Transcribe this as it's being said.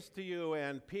To you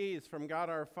and peace from God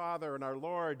our Father and our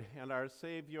Lord and our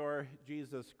Savior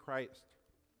Jesus Christ.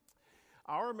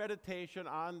 Our meditation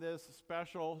on this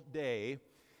special day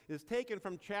is taken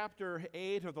from chapter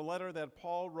 8 of the letter that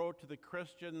Paul wrote to the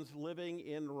Christians living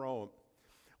in Rome.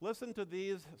 Listen to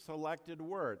these selected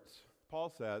words. Paul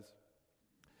says,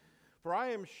 "For I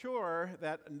am sure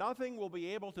that nothing will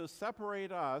be able to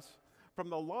separate us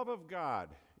from the love of God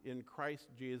in Christ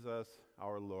Jesus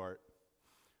our Lord."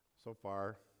 So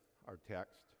far, our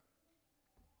text.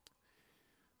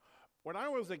 When I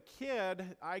was a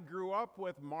kid, I grew up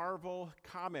with Marvel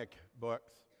comic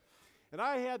books, and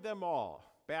I had them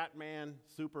all. Batman,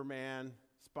 Superman,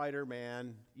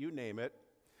 Spider-Man, you name it.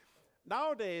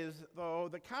 Nowadays, though,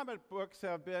 the comic books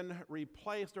have been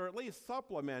replaced, or at least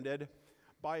supplemented,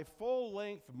 by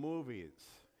full-length movies,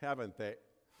 haven't they?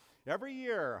 Every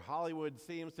year, Hollywood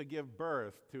seems to give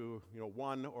birth to,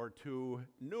 one or two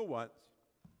new ones.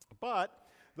 But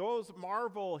those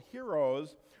Marvel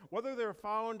heroes, whether they're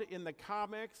found in the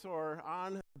comics or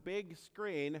on the big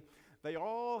screen, they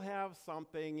all have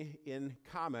something in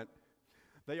common.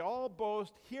 They all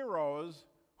boast heroes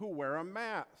who wear a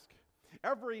mask.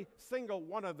 Every single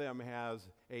one of them has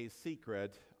a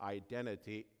secret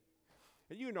identity.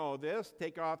 And you know this.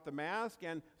 Take off the mask,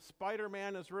 and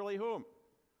Spider-Man is really whom?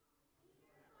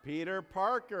 Peter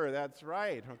Parker, that's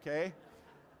right, okay?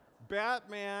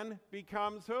 Batman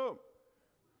becomes who?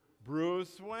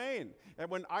 Bruce Wayne. And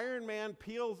when Iron Man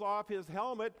peels off his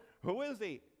helmet, who is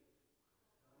he?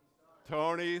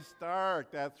 Tony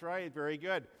Stark. That's right. Very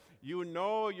good. You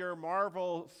know your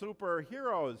Marvel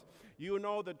superheroes. You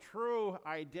know the true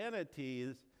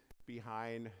identities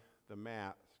behind the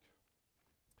mask.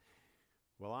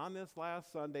 Well, on this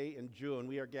last Sunday in June,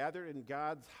 we are gathered in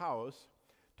God's house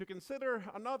to consider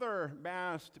another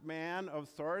masked man of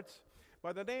sorts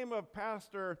by the name of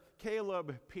Pastor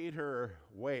Caleb Peter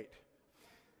Waite.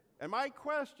 And my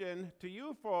question to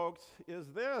you folks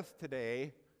is this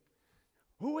today: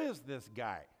 who is this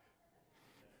guy?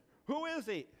 Who is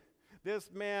he?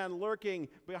 This man lurking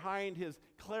behind his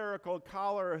clerical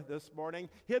collar this morning,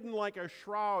 hidden like a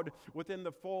shroud within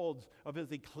the folds of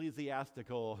his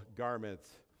ecclesiastical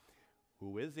garments.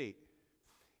 Who is he?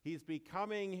 He's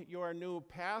becoming your new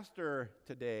pastor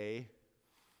today.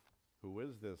 Who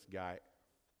is this guy?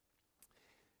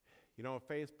 You know,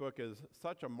 Facebook is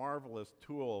such a marvelous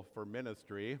tool for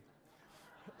ministry.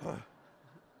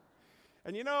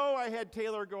 And you know, I had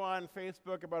Taylor go on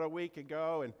Facebook about a week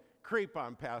ago and creep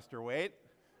on Pastor Waite.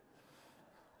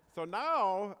 So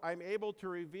now I'm able to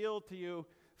reveal to you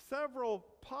several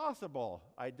possible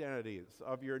identities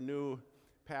of your new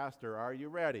pastor. Are you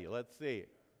ready? Let's see.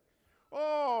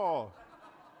 Oh,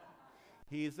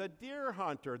 he's a deer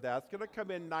hunter. That's going to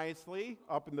come in nicely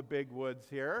up in the big woods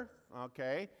here.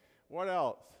 Okay. What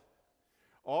else?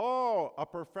 Oh, a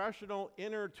professional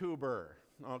inner tuber.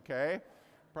 Okay.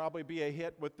 Probably be a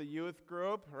hit with the youth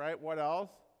group, right? What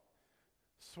else?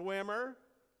 Swimmer.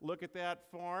 Look at that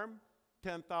form.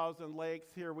 10,000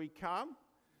 lakes, here we come.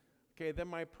 Okay, then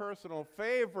my personal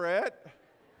favorite.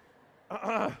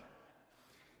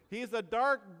 He's a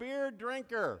dark beer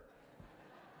drinker.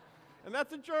 And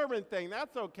that's a German thing.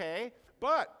 That's okay.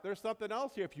 But there's something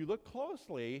else here. If you look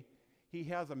closely, he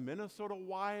has a Minnesota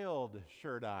Wild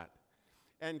shirt on.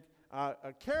 And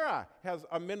Kara has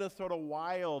a Minnesota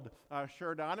Wild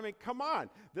shirt on. I mean, come on.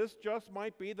 This just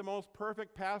might be the most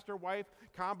perfect pastor-wife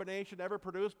combination ever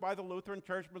produced by the Lutheran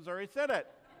Church Missouri Synod.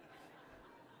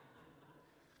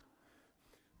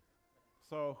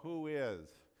 So who is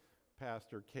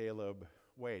Pastor Caleb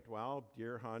Waite? Well,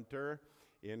 deer hunter,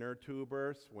 inner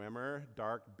tuber, swimmer,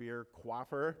 dark beer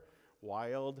quaffer,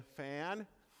 Wild fan.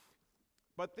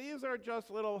 But these are just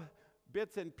little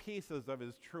bits and pieces of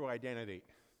his true identity,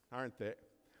 aren't they?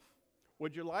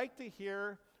 Would you like to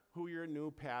hear who your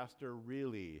new pastor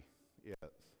really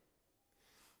is?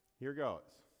 Here goes.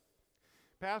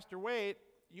 Pastor Waite,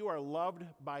 you are loved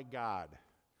by God.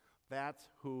 That's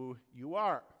who you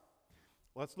are.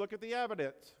 Let's look at the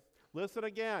evidence. Listen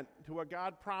again to what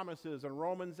God promises in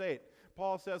Romans 8.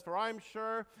 Paul says, "For I am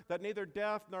sure that neither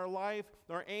death, nor life,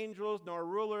 nor angels, nor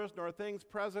rulers, nor things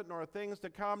present, nor things to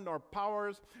come, nor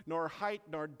powers, nor height,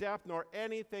 nor depth, nor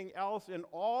anything else in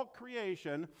all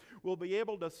creation will be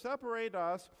able to separate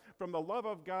us from the love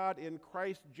of God in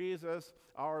Christ Jesus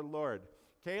our Lord."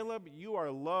 Caleb, you are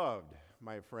loved,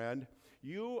 my friend.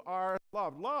 You are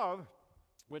loved. Love,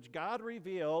 which God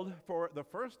revealed for the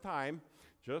first time,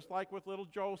 just like with little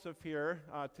Joseph here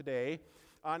today,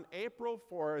 on April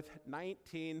 4th,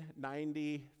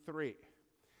 1993.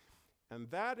 And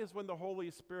that is when the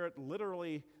Holy Spirit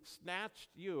literally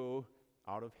snatched you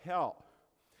out of hell.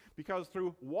 Because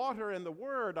through water and the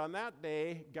Word on that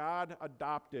day, God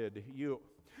adopted you.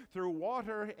 Through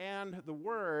water and the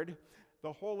Word,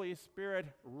 the Holy Spirit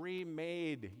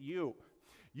remade you.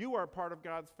 You are part of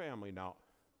God's family now.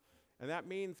 And that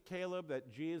means, Caleb,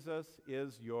 that Jesus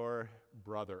is your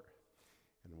brother.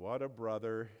 And what a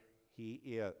brother he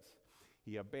is.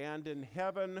 He abandoned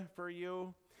heaven for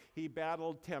you. He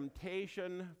battled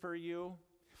temptation for you.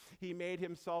 He made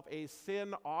himself a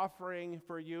sin offering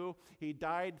for you. He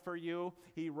died for you.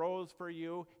 He rose for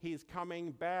you. He's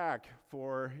coming back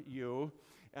for you.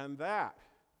 And that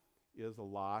is a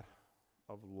lot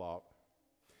of love.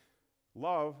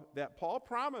 Love that Paul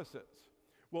promises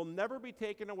will never be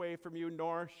taken away from you,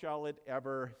 nor shall it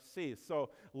ever cease.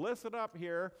 So listen up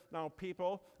here now,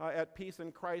 people at Peace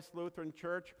in Christ Lutheran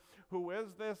Church. Who is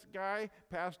this guy?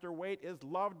 Pastor Waite is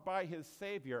loved by his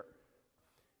Savior,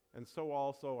 and so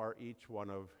also are each one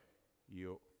of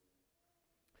you.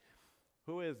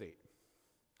 Who is he?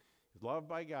 He's loved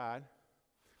by God,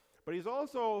 but he's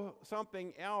also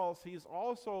something else. He's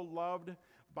also loved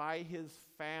by his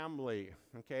family,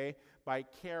 okay? By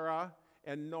Kara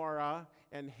and Nora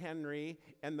and Henry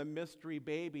and the mystery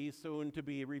baby soon to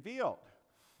be revealed,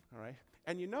 all right?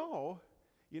 And you know,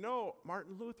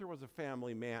 Martin Luther was a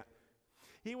family man.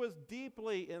 He was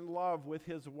deeply in love with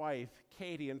his wife,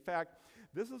 Katie. In fact,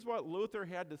 this is what Luther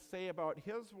had to say about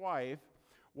his wife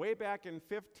way back in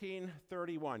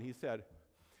 1531. He said,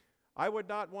 "I would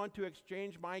not want to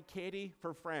exchange my Katie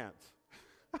for France,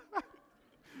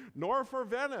 nor for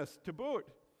Venice to boot.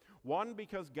 One,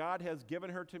 because God has given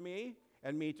her to me,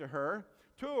 and me to her.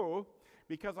 Two,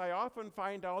 because I often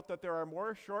find out that there are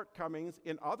more shortcomings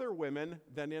in other women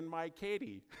than in my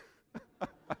Katie.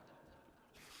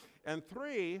 And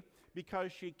three,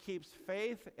 because she keeps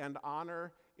faith and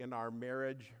honor in our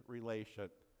marriage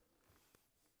relation."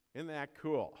 Isn't that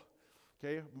cool?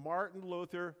 Okay, Martin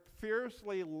Luther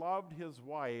fiercely loved his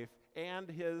wife and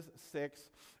his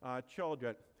 6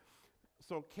 children.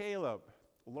 So Caleb,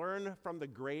 learn from the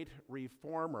great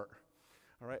reformer.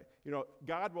 All right,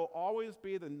 God will always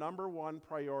be the number one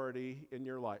priority in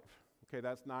your life. Okay,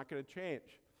 that's not going to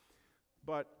change.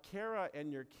 But Kara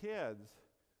and your kids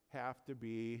have to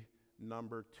be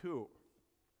number 2.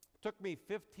 It took me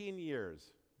 15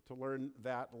 years to learn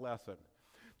that lesson,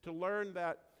 to learn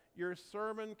that your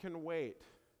sermon can wait.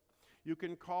 You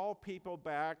can call people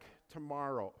back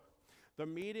tomorrow. The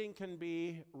meeting can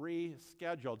be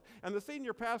rescheduled. And the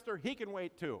senior pastor, he can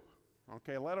wait too.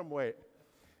 Okay, let him wait.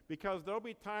 Because there'll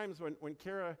be times when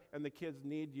Kara and the kids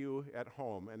need you at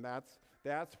home, and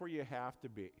that's where you have to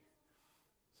be.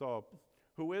 So,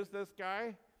 who is this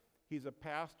guy? He's a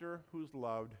pastor who's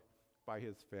loved by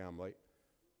his family.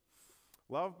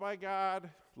 Loved by God,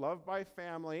 loved by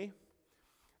family.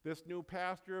 This new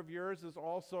pastor of yours is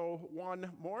also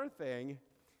one more thing.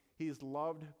 He's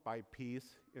loved by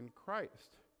Peace in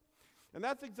Christ. And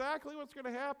that's exactly what's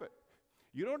going to happen.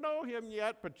 You don't know him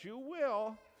yet, but you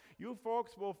will. You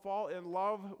folks will fall in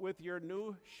love with your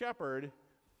new shepherd,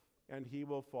 and he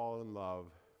will fall in love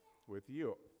with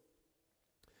you.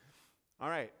 All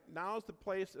right, now's the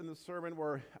place in the sermon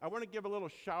where I want to give a little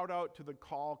shout out to the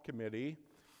call committee.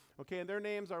 Okay, and their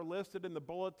names are listed in the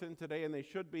bulletin today, and they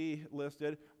should be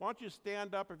listed. Why don't you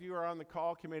stand up if you are on the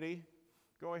call committee?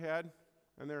 Go ahead.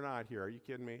 And they're not here. Are you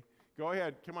kidding me? Go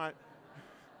ahead. Come on.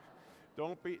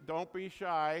 Don't be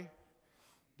shy.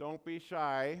 Don't be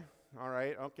shy. All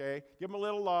right, okay. Give them a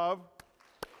little love.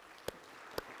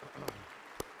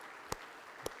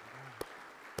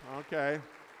 Okay.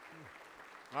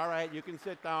 All right, you can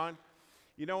sit down.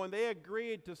 When they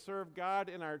agreed to serve God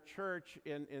in our church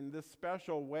in this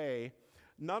special way,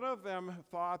 none of them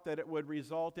thought that it would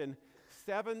result in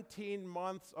 17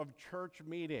 months of church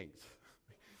meetings.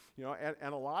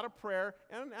 And a lot of prayer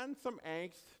and some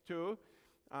angst too,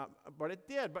 but it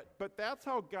did. But that's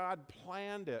how God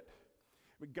planned it.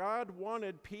 God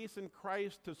wanted Peace in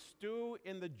Christ to stew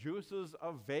in the juices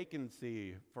of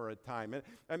vacancy for a time.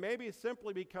 And maybe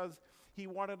simply because he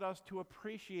wanted us to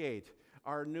appreciate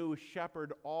our new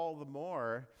shepherd all the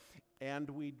more, and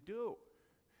we do.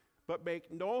 But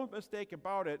make no mistake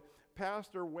about it,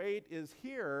 Pastor Waite is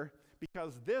here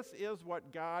because this is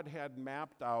what God had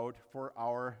mapped out for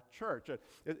our church.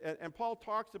 And Paul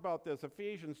talks about this,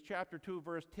 Ephesians chapter 2,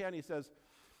 verse 10, he says,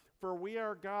 "For we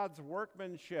are God's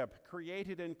workmanship,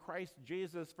 created in Christ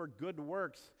Jesus for good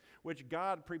works, which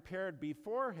God prepared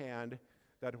beforehand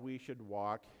that we should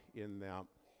walk in them."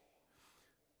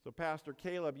 So Pastor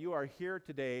Caleb, you are here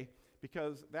today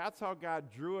because that's how God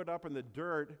drew it up in the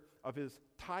dirt of his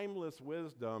timeless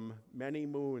wisdom many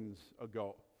moons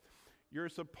ago. You're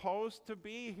supposed to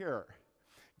be here.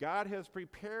 God has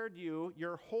prepared you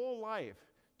your whole life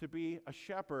to be a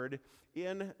shepherd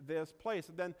in this place.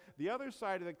 And then the other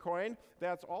side of the coin,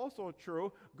 that's also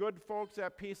true. Good folks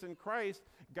at Peace in Christ,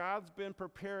 God's been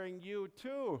preparing you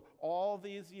too all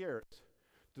these years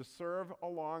to serve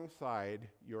alongside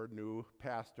your new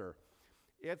pastor.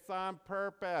 It's on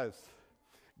purpose.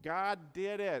 God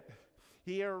did it.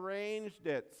 He arranged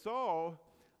it. So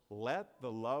let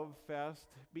the love fest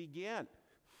begin.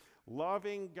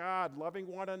 Loving God, loving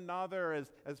one another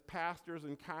as pastors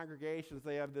and congregations.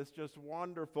 They have this just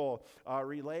wonderful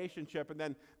relationship. And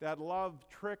then that love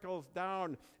trickles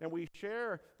down, and we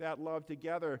share that love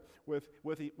together with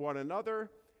one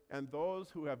another and those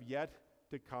who have yet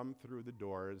to come through the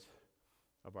doors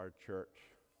of our church.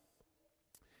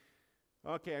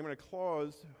 Okay, I'm going to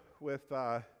close with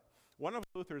one of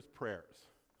Luther's prayers.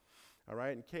 All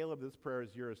right, and Caleb, this prayer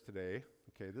is yours today.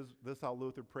 Okay, this is how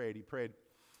Luther prayed. He prayed,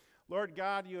 Lord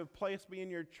God, you have placed me in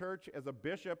your church as a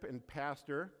bishop and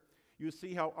pastor. You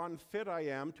see how unfit I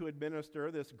am to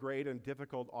administer this great and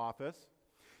difficult office.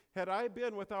 Had I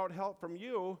been without help from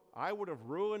you, I would have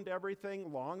ruined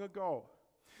everything long ago.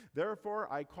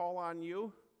 Therefore, I call on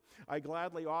you. I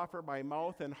gladly offer my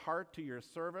mouth and heart to your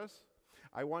service.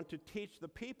 I want to teach the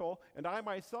people, and I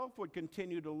myself would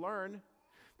continue to learn.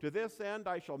 To this end,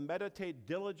 I shall meditate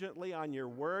diligently on your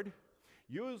word.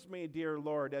 Use me, dear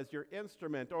Lord, as your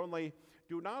instrument, only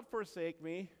do not forsake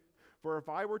me, for if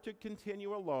I were to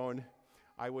continue alone,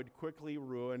 I would quickly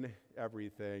ruin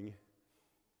everything.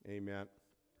 Amen.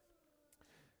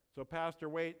 So, Pastor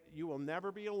Waite, you will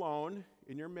never be alone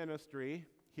in your ministry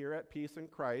here at Peace in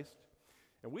Christ.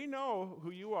 And we know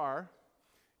who you are.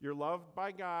 You're loved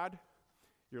by God.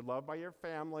 You're loved by your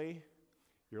family.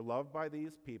 You're loved by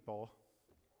these people.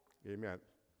 Amen.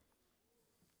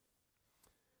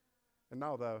 And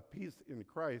now the peace in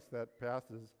Christ that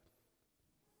passes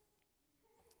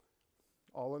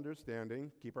all understanding,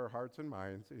 keep our hearts and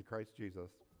minds in Christ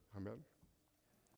Jesus. Amen.